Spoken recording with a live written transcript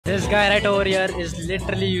This guy right over here is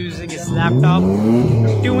literally using his laptop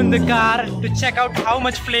to tune the car to check out how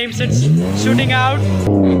much flames it's shooting out.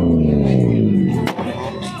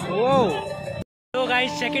 Whoa! So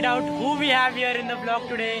guys, check it out who we have here in the vlog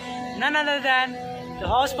today. None other than the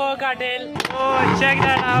Horsepower Cartel. Oh, check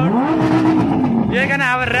that out. We are gonna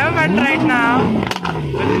have a rev event right now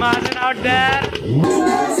with Martin out there.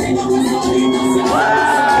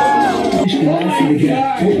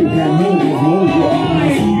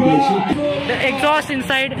 The exhaust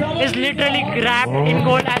inside is literally wrapped in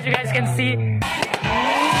gold, as you guys can see.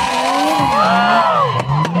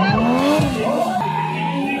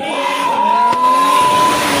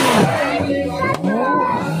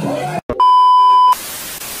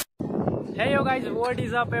 Hey yo guys, what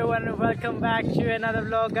is up everyone? Welcome back to another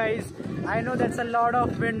vlog guys. I know that's a lot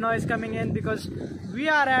of wind noise coming in because we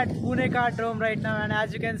are at Pune Cardrome right now, and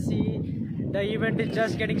as you can see, the event is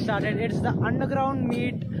just getting started. It's the Underground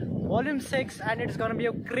Meet Volume 6 and it's gonna be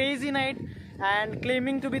a crazy night and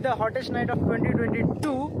claiming to be the hottest night of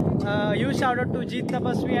 2022. Huge shout out to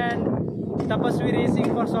Tapaswi and Tapaswi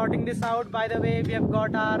Racing for sorting this out. By the way, we have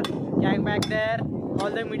got our gang back there,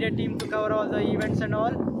 all the media team to cover all the events and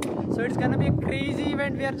all. So it's gonna be a crazy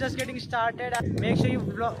event. We are just getting started. Make sure you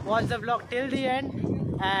watch the vlog till the end,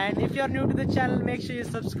 and if you're new to the channel, make sure you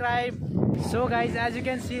subscribe. So guys, as you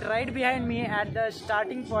can see right behind me at the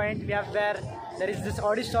starting point, we have where there is this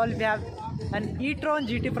Audi stall. We have an e-tron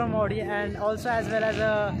GT from Audi and also as well as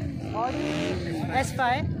a Audi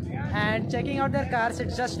S5, and checking out their cars,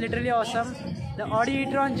 it's just literally awesome. The Audi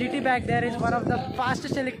e-tron GT back there is one of the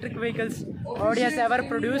fastest electric vehicles Audi has ever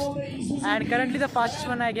produced, and currently the fastest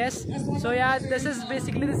one, I guess. So yeah, this is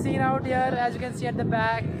basically the scene out here. As you can see at the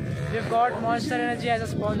back, we've got Monster Energy as a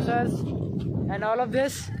sponsors and all of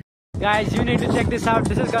this. Guys, you need to check this out.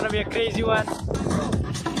 This is gonna be a crazy one.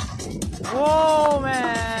 Whoa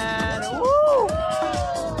man! Woo!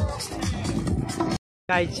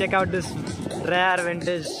 Guys, check out this rare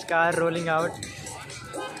vintage car rolling out.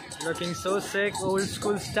 Looking so sick, old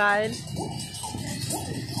school style.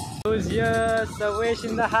 Who's here? Savesh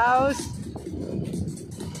in the house.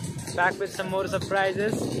 Back with some more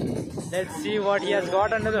surprises. Let's see what he has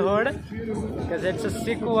got under the hood, because it's a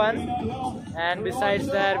sick one. And besides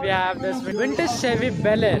that, we have this vintage Chevy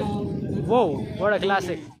Bel Air. Whoa, what a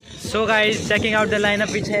classic. So guys, checking out the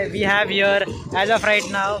lineup which we have here as of right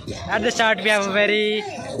now. At the start, we have a very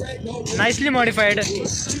nicely modified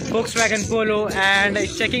Volkswagen Polo, and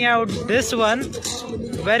checking out this one,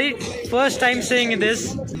 very first time seeing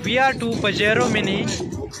this VR2 Pajero Mini.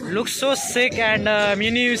 Looks so sick, and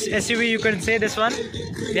mini SUV you can say this one.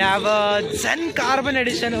 We have a Zen Carbon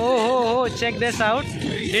Edition. Oh, check this out.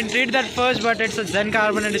 Didn't read that first, but it's a Zen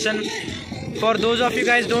Carbon Edition. For those of you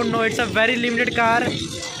guys don't know, it's a very limited car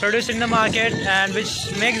produced in the market, and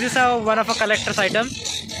which makes this one of a collector's item.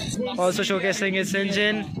 Also showcasing its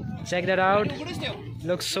engine. Check that out.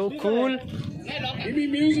 Looks so cool. Give me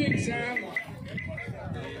music, Sam.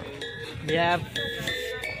 Yeah.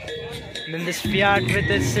 Then this Fiat with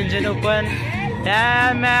its engine open.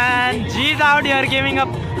 Damn man, G's out here giving up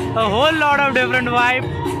a whole lot of different vibe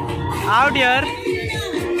out here.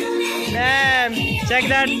 Damn, check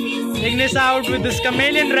that Ignis out with this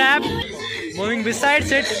chameleon wrap. Moving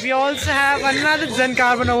besides it, we also have another Zen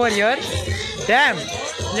Carbon over here. Damn,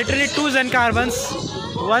 literally two Zen Carbons,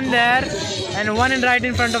 one there and one right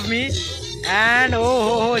in front of me. And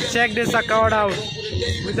oh, check this Accord out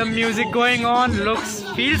with the music going on.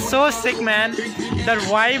 Feels so sick, man. That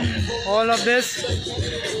vibe, all of this.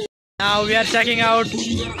 Now we are checking out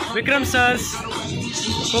Vikram sir's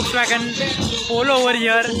Volkswagen Polo over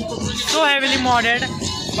here. So heavily modded.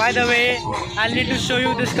 By the way, I'll need to show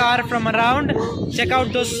you this car from around. Check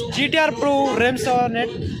out those GTR Pro rims on it.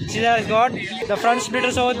 See, that has got the front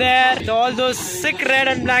splitters over there. All those sick red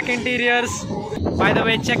and black interiors. By the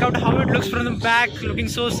way, check out how it looks from the back. Looking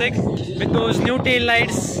so sick with those new tail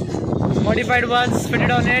lights, modified ones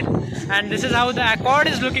fitted on it. And this is how the Accord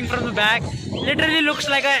is looking from the back. Literally looks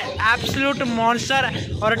like an absolute monster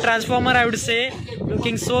or a transformer, I would say.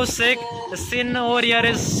 Looking so sick. The scene over here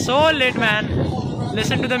is so lit, man.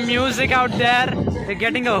 Listen to the music out there. We're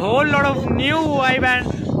getting a whole lot of new vibe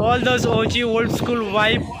and all those OG old school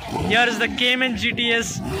vibe. Here is the Cayman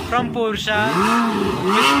GTS from Porsche.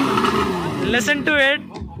 Listen to it.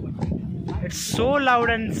 It's so loud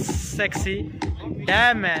and sexy.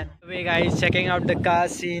 Damn man. Anyway guys, checking out the car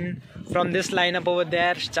scene from this lineup over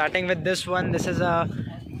there. Starting with this one. This is a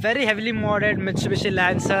very heavily modded Mitsubishi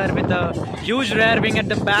Lancer with a huge rear wing at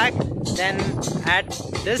the back. Then at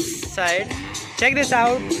this side, check this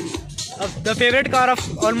out. The favorite car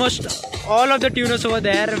of almost all of the tuners over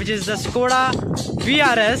there, which is the Skoda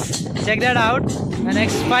VRS. Check that out. An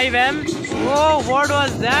X5M. Oh, what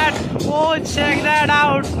was that? Oh, check that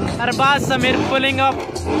out. Arbaz Samir pulling up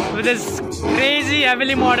with his crazy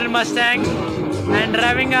heavily modern Mustang and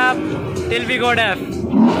driving up till we got F.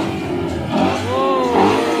 Oh.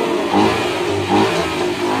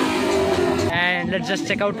 And let's just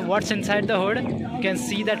check out what's inside the hood. You can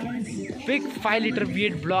see that big 5-liter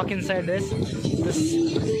V8 block inside this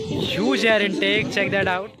huge air intake. Check that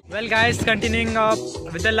out. Well guys, continuing up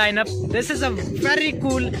with the lineup, this is a very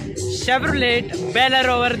cool Chevrolet Bel Air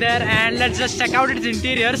over there, and let's just check out its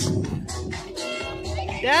interiors.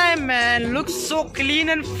 Damn man, looks so clean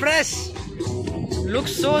and fresh,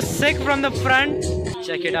 looks so sick from the front.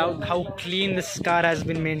 Check it out how clean this car has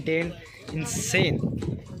been maintained. Insane.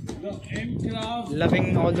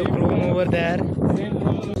 Loving all the chrome over there.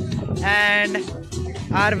 And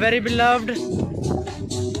our very beloved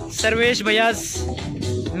Sarvesh Bhaiya's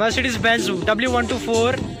Mercedes-Benz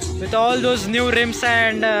W124 with all those new rims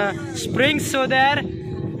and springs. So there,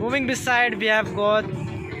 moving beside, we have got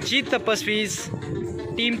Jeet Tapaswi's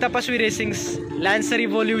Team Tapaswi Racing's Lancer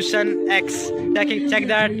Evolution X. Check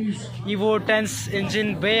that Evo 10's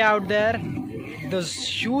engine bay out there. Those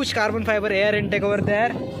huge carbon fiber air intake over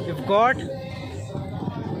there. We've got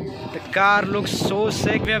the car, looks so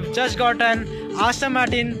sick. We have just got an Aston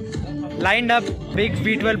Martin lined up, big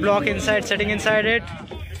V12 block inside, sitting inside it,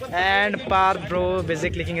 and Parth bro busy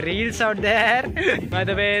clicking reels out there. By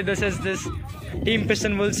the way, this is this Team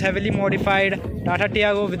Piston Wolves heavily modified Tata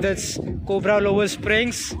Tiago with its Cobra lower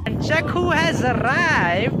springs. And check who has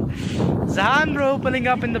arrived. Zahan bro pulling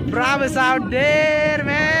up in the Brabus out there,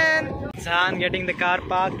 man. Zahan getting the car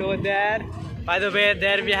parked over there. By the way,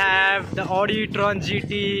 there we have the Audi e-tron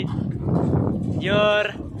GT.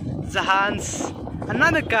 Here, Zahan's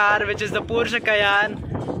another car, which is the Porsche Cayenne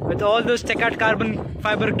with all those checkered carbon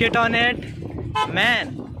fiber kit on it.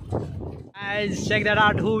 Man, guys, check that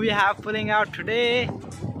out who we have pulling out today.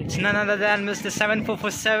 It's none other than Mr.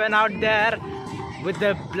 7447 out there with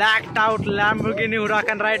the blacked out Lamborghini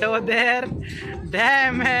Huracan right over there.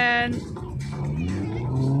 Damn man.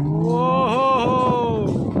 Whoa,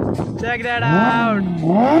 check that out.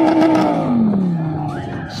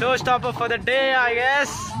 Showstopper for the day, I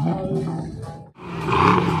guess.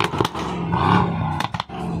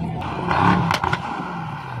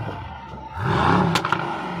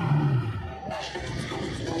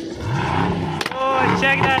 Oh,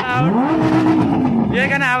 check that out. We're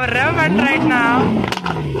gonna have a rev event right now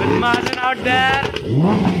with Mazen out there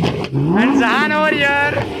and Zahan over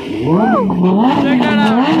here. Check that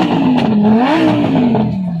out.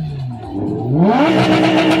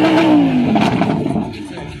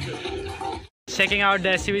 Checking out the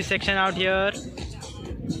SUV section out here.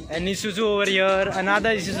 An Isuzu over here,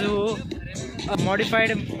 another Isuzu, a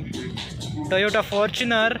modified Toyota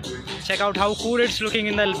Fortuner. Check out how cool it's looking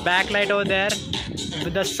in the backlight over there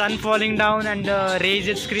with the sun falling down and the rays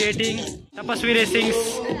it's creating. Tapaswi Racing's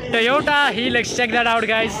Toyota Helix. Check that out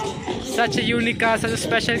guys. Such a unique car, such a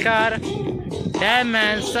special car. Damn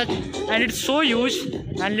man, and it's so huge,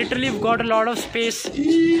 and literally we've got a lot of space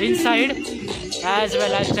inside as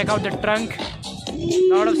well as check out the trunk.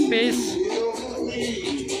 Lot of space.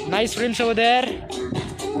 Nice rims over there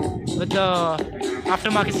with the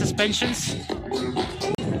aftermarket suspensions.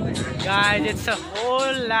 Guys, it's a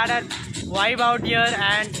whole ladder vibe out here,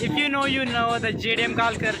 and if you know, you know, the JDM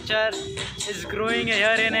car culture is growing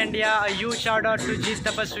here in India. A huge shout out to Jeet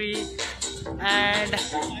Tapaswi. And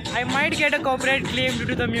I might get a copyright claim due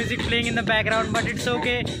to the music playing in the background, but it's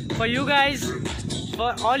okay. For you guys,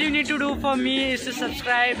 for all you need to do for me is to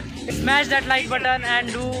subscribe, smash that like button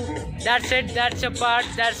and do. That's it, that's your part,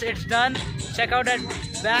 it's done. Check out that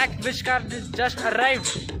back, which car just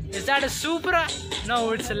arrived. Is that a Supra?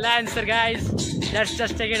 No, it's a Lancer guys. Let's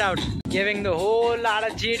just check it out. Giving the whole lot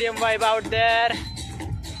of JDM vibe out there.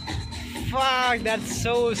 Fuck, that's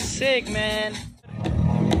so sick man.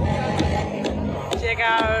 Check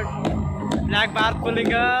out Black Bar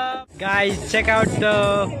pulling up. Guys, check out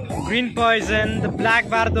the Green Poison, the Black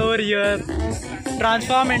Bar over here.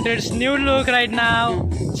 Transform into its new look right now.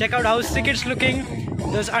 Check out how sick it's looking.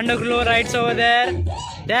 Those underglow lights over there.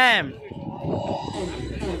 Damn.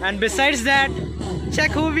 And besides that,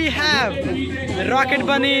 check who we have. The Rocket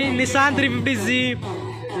Bunny Nissan 350Z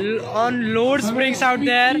on load springs out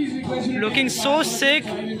there. Looking so sick.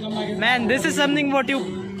 Man, this is something what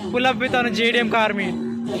you pull up with on a JDM car meet.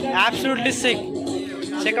 Absolutely sick.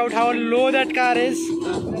 Check out how low that car is.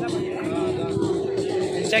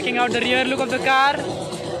 Checking out the rear look of the car.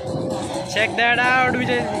 Check that out with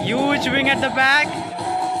a huge wing at the back.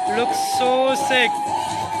 Looks so sick.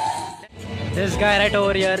 This guy right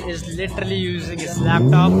over here is literally using his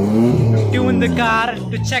laptop to tune the car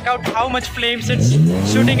to check out how much flames it's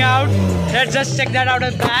shooting out. Let's just check that out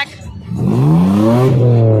at the back.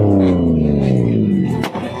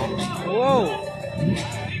 Whoa!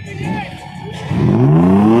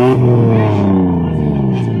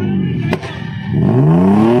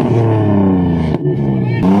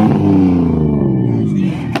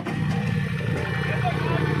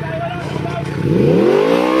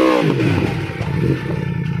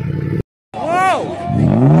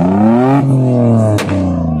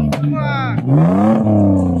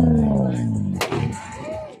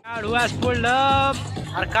 Who has pulled up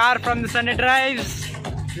our car from the Sunday Drives,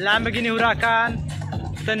 Lamborghini Huracan,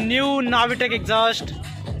 the new Novitec exhaust,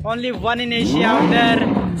 only one in Asia out there.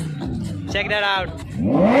 Check that out.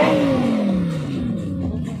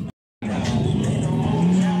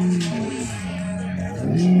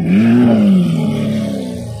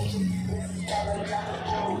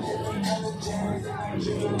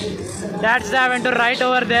 That's the Aventure right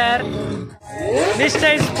over there. This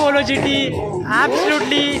is Polo GT,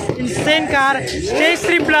 absolutely insane car, stage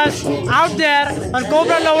 3 plus, out there on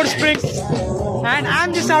Cobra lower springs, and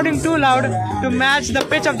I'm just sounding too loud to match the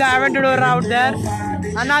pitch of the Aventador out there.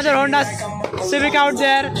 Another Honda Civic out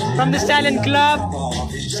there from the Stallion Club.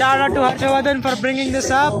 Shout out to Harshavardhan for bringing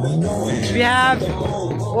this up. We have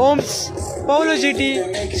Ohm's Polo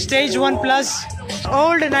GT, stage 1 plus,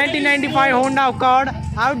 old 1995 Honda Accord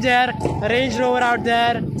out there, Range Rover out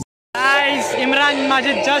there. Guys, Imran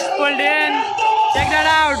Majid just pulled in. Check that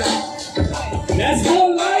out. That's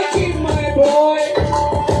more like it, my boy.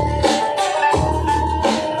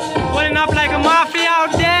 Pulling up like a mafia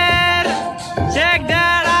out there. Check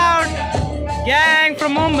that out. Gang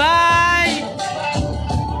from Mumbai.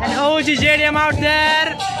 And OG JDM out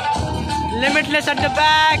there. Limitless at the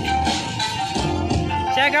back.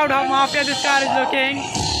 Check out how mafia this car is looking.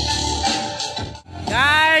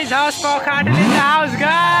 Guys, horsepower cartel in the house,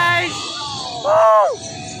 guys! Woo!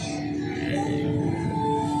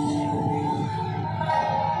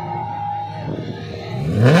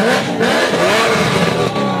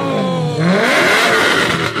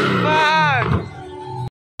 Fuck!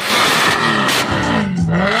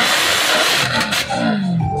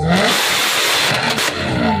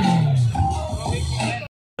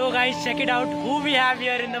 So guys, check it out. Who we have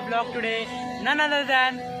here in the vlog today? None other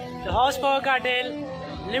than the horsepower cartel,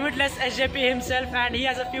 Limitless SJP himself, and he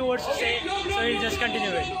has a few words to say, so he'll just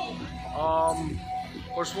continue it.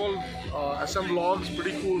 First of all, SM vlogs,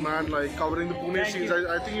 pretty cool, man. Like covering the Pune scenes.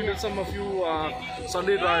 I think you did a few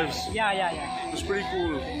Sunday drives. Yeah. It was pretty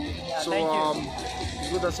cool. Yeah, so thank it's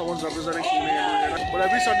good that someone's representing Pune. But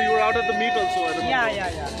every Sunday you were out at the meet also. I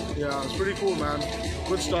Yeah. Yeah, it's pretty cool, man.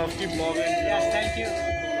 Good stuff. Keep vlogging. Yes, thank you.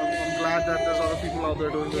 I'm glad that there's other people out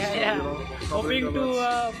there doing this. Yeah. You know, Hoping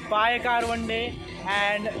to buy a car one day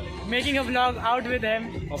and making a vlog out with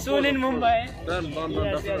him soon in Mumbai. Done,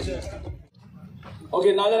 definitely. Yes.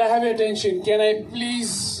 Okay, now that I have your attention, can I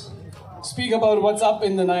please speak about what's up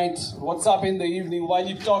in the night, what's up in the evening, while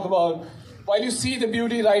you see the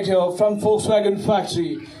beauty right here from Volkswagen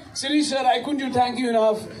factory. Siri sir, I couldn't thank you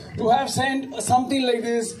enough to have sent something like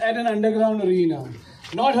this at an underground arena.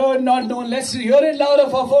 Not heard, not known. Let's hear it louder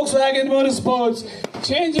for Volkswagen Motorsports,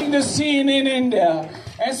 changing the scene in India.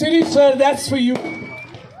 And Siri sir, that's for you.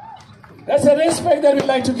 That's a respect that we'd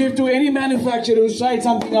like to give to any manufacturer who's tried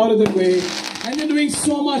something out of the way. And they're doing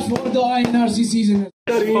so much for the NRCCs in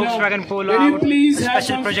the arena. Volkswagen Polo Can you out, please a have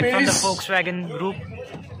special some project from the space? Volkswagen group.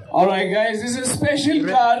 Alright guys, this is a special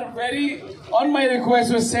car, very on my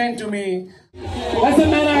request was sent to me. That's the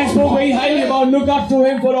man I spoke very highly about, look up to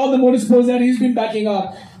him for all the motorsports that he's been backing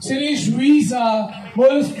up. Sirish Visa,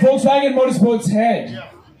 Volkswagen Motorsports head.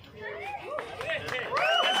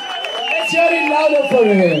 Let's hear it louder for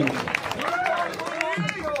him.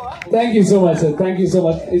 Thank you so much, sir. Thank you so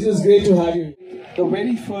much. It's just great to have you. The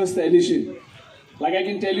very first edition, like I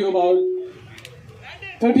can tell you about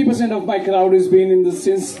 30% of my crowd has been in this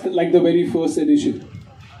since like the very first edition.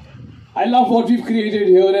 I love what we've created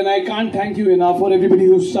here, and I can't thank you enough for everybody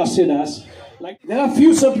who's trusted us. Like there are a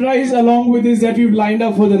few surprises along with this that we've lined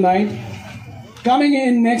up for the night. Coming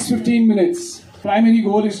in next 15 minutes. Primary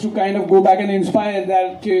goal is to kind of go back and inspire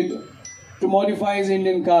that kid to modify his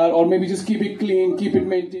Indian car, or maybe just keep it clean, keep it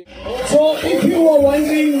maintained. So if you were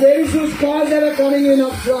wondering where is those cars that are coming in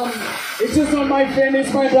up from, it's just not my friend,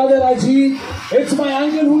 it's my brother Ajit, it's my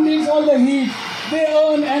uncle who takes all the heat. They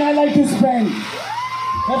earn and I like to spend.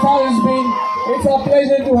 That's how it's been. It's a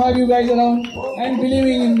pleasure to have you guys around and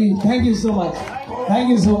believing in me. Thank you so much. Thank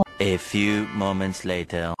you so much. A few moments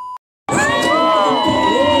later.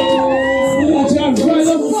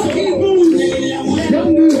 Fucking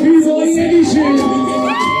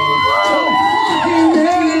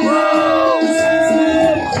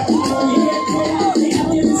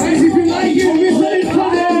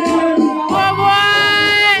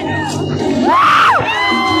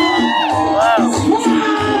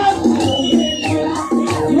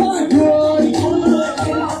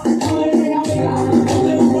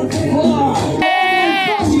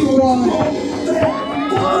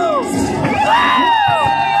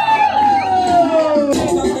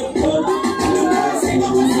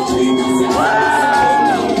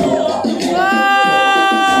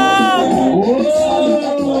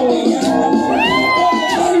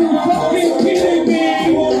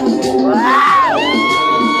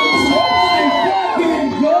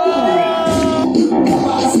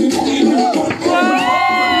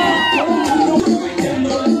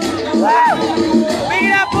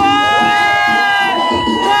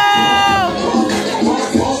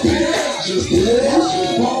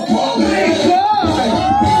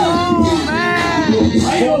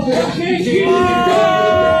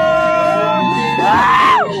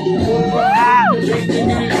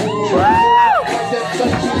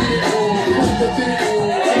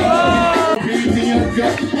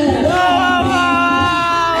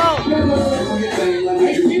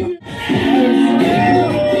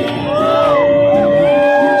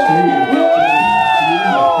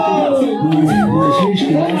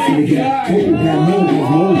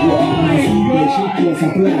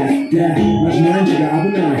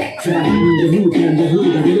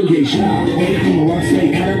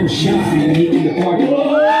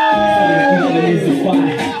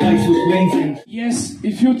Yes,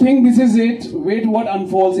 if you think this is it, wait what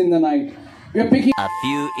unfolds in the night. We are picking a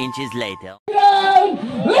few inches later.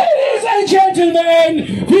 Ladies and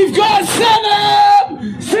gentlemen, we've got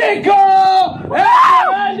Sanam, Siko,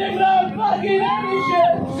 and fucking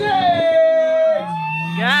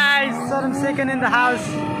Guys, Sanam second in the house.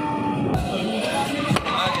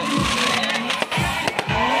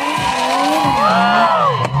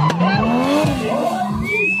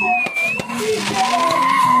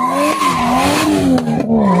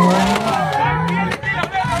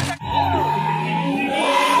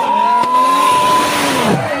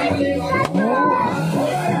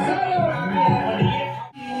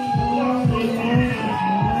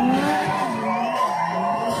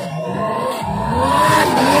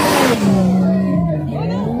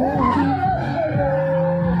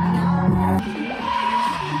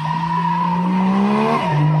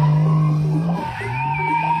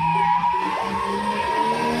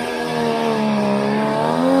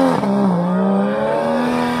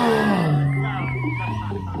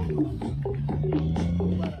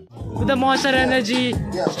 With the Monster Energy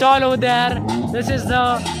stall over there. This is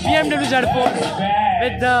the BMW Z4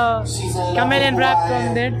 with the chameleon wrap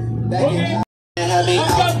on it.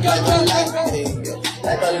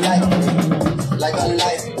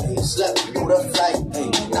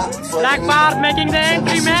 Black Bar making the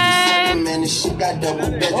entry, man.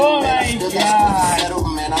 Oh my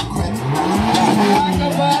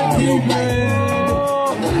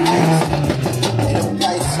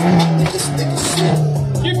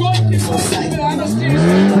Keep going, keep going.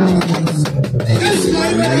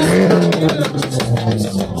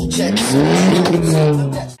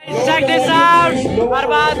 Check this out.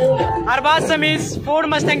 Arbaz Samis Ford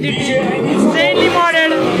Mustang GT, insanely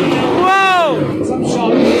modded. Whoa!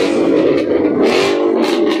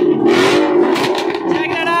 Check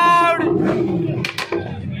that out.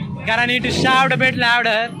 Gonna need to shout a bit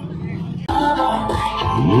louder.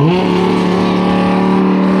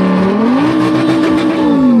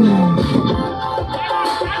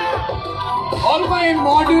 All my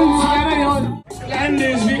models, when I planned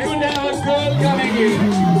this, we could have a girl coming in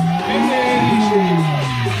the entry.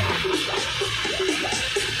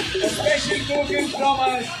 A special token from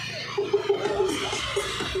us.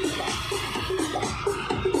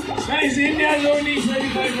 Guys, India's only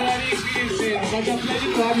 25 Ferrari experience sale. But a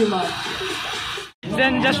pleasure to have you, man.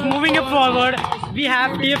 Then just moving up forward, we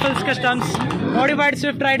have TFL's Customs modified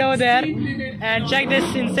Swift Ride over there. And check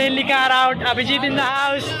this insanely car out. Abhijit in the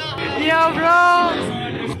house. Yo, bro!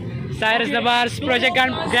 Cyrus Dabar's Project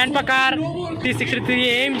Grandpa car. 363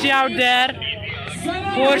 AMG out there.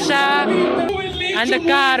 Porsche. And the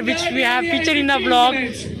car which we have featured in the vlog.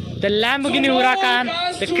 The Lamborghini Huracan.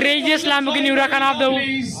 The craziest Lamborghini Huracan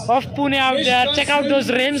of Pune out there. Check out those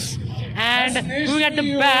rims. And moving at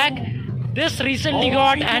the back. This recently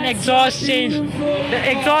got an exhaust change.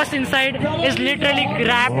 The exhaust inside is literally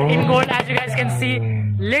wrapped in gold, as you guys can see.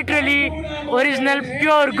 Literally original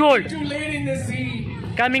pure gold.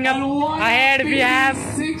 Coming up ahead, we have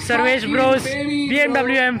Sarvesh Bros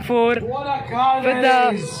BMW M4 with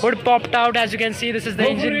the hood popped out, as you can see. This is the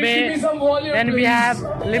engine bay. Then we have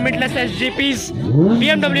Limitless SGP's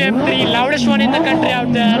BMW M3, loudest one in the country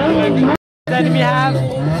out there.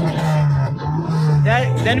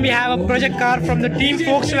 Then we have a project car from the team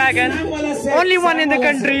Volkswagen, only one in the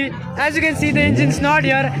country. As you can see, the engine's not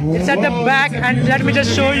here, it's at the back, and let me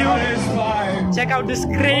just show you. Check out this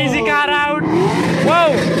crazy car out.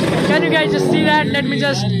 Whoa, can you guys just see that? Let me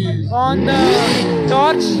just on the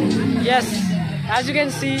torch. Yes, as you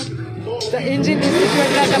can see, the engine is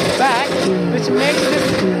situated at the back, which makes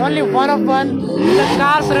this only one of one. The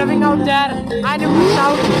cars revving out there and you will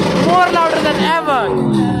shout more louder than ever.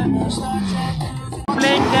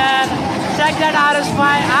 Playing there, check that RS5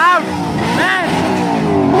 out, man.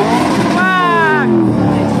 Fuck.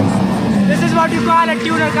 This is what you call a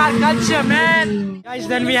tuner car culture, man. Guys,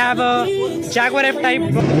 then we have a Jaguar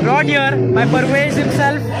F-Type brought here by Parvez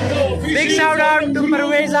himself. Big shout out to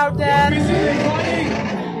Parvez out there.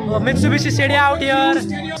 Mitsubishi Stadia out here.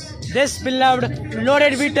 This beloved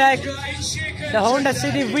loaded VTEC, the Honda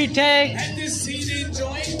City VTEC.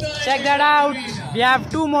 Check that out. We have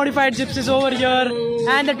two modified gypsies over here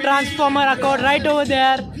and the Transformer Accord right over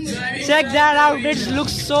there. Check that out. It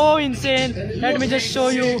looks so insane. Let me just show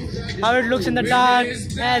you how it looks in the dark.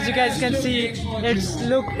 As you guys can see,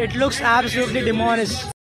 it looks absolutely demonic.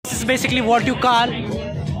 This is basically what you call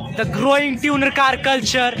the growing tuner car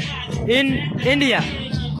culture in India.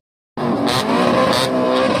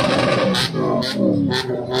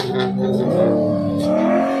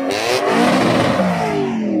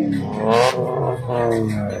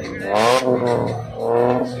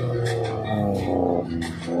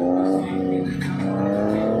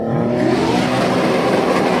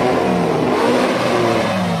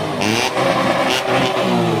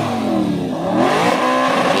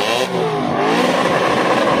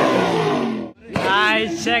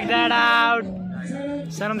 Guys, check that out.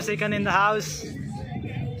 Sanam Sikhan in the house.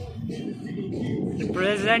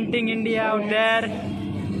 Representing India out there.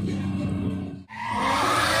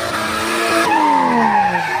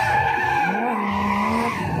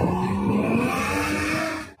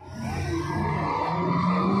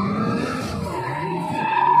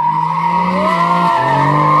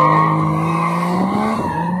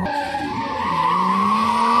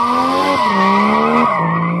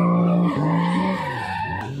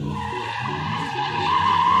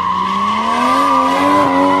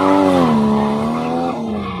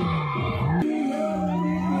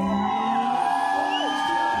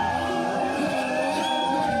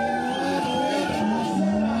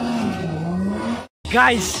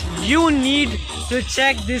 Guys, you need to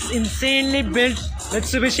check this insanely built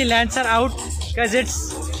Mitsubishi Lancer out because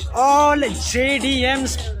it's all JDM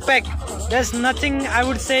spec. There's nothing I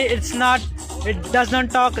would say it does not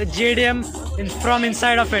talk JDM from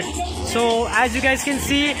inside of it. So as you guys can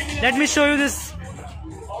see, let me show you this.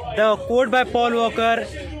 The quote by Paul Walker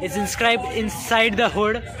is inscribed inside the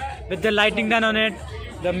hood with the lighting done on it.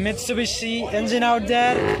 The Mitsubishi engine out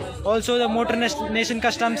there, also the Motor Nation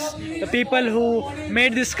Customs, the people who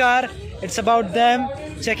made this car, it's about them.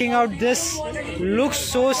 Checking out this, looks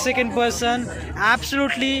so sick in person,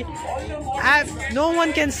 absolutely. No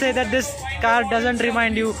one can say that this car doesn't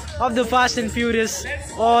remind you of the Fast and Furious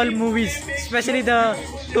all movies, especially the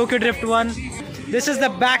Tokyo Drift one. This is the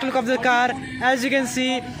back look of the car. As you can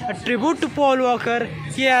see, a tribute to Paul Walker.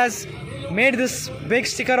 He has made this big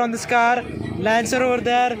sticker on this car, Lancer over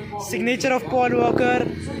there, signature of Paul Walker,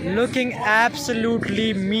 looking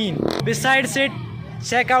absolutely mean. Besides it,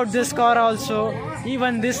 check out this car also.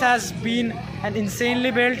 Even this has been an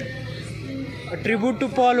insanely built, a tribute to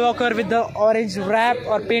Paul Walker with the orange wrap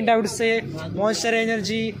or paint, I would say, Monster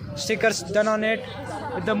Energy stickers done on it,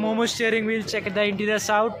 with the Momo steering wheel. Check the interiors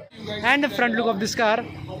out and the front look of this car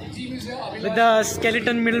with the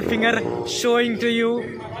skeleton middle finger showing to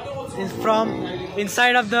you from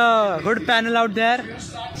inside of the hood panel out there.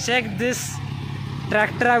 Check this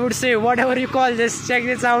tractor, I would say, whatever you call this. Check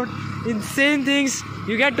this out. Insane things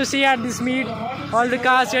you get to see at this meet. All the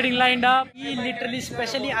cars getting lined up. We literally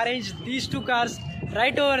specially arranged these two cars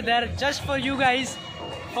right over there just for you guys,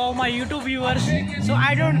 for my YouTube viewers. So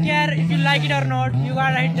I don't care if you like it or not, you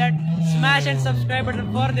gotta hit that smash and subscribe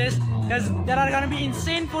button for this, because there are gonna be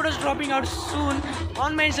insane photos dropping out soon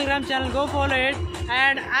on my Instagram channel. Go follow it,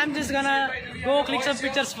 and I'm just gonna go click some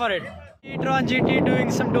pictures for it. e-tron GT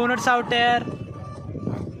doing some donuts out there.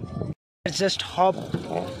 Let's just hop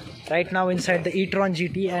right now inside the e-tron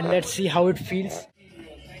GT and let's see how it feels.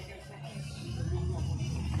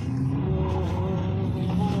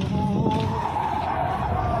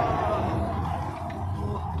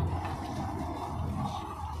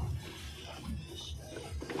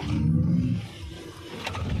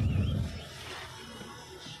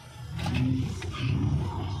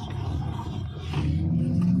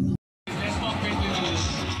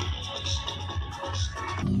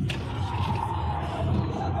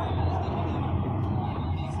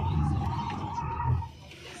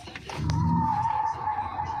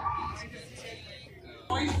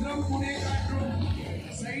 From Pune,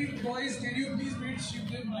 boys, can you please meet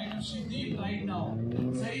Shivdeep right now?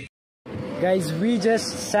 Guys, we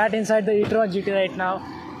just sat inside the e-tron GT right now.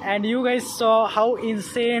 and you guys saw how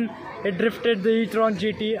insane it drifted the e-tron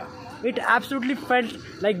GT. It absolutely felt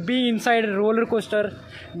like being inside a roller coaster,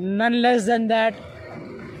 none less than that.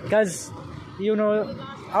 Because you know,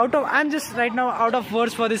 I'm just right now out of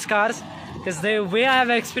words for these cars, because the way I have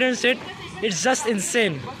experienced it, it's just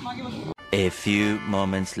insane. A few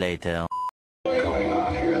moments later.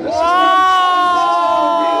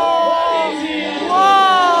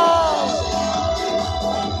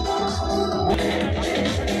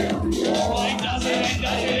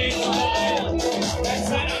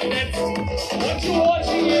 What you're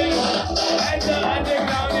watching is at the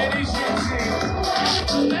underground edition.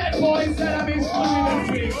 That boys that I'm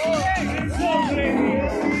excluding the so crazy.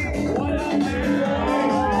 What up, man?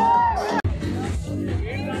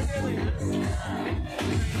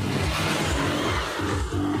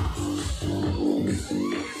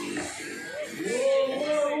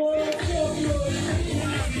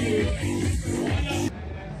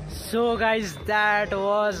 So guys, that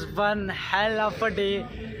was one hell of a day.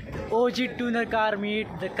 OG tuner car meet,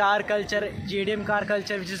 the car culture, JDM car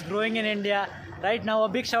culture, which is growing in India right now. A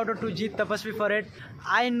big shout out to Tapaswi for it.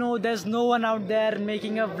 I know there's no one out there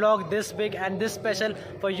making a vlog this big and this special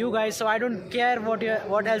for you guys, so I don't care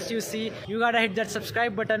what else you see. You gotta hit that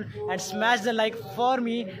subscribe button and smash the like for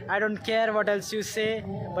me. I don't care what else you say.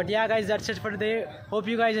 But yeah guys, that's it for today. Hope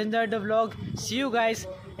you guys enjoyed the vlog. See you guys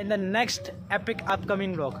in the next epic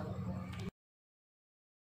upcoming vlog.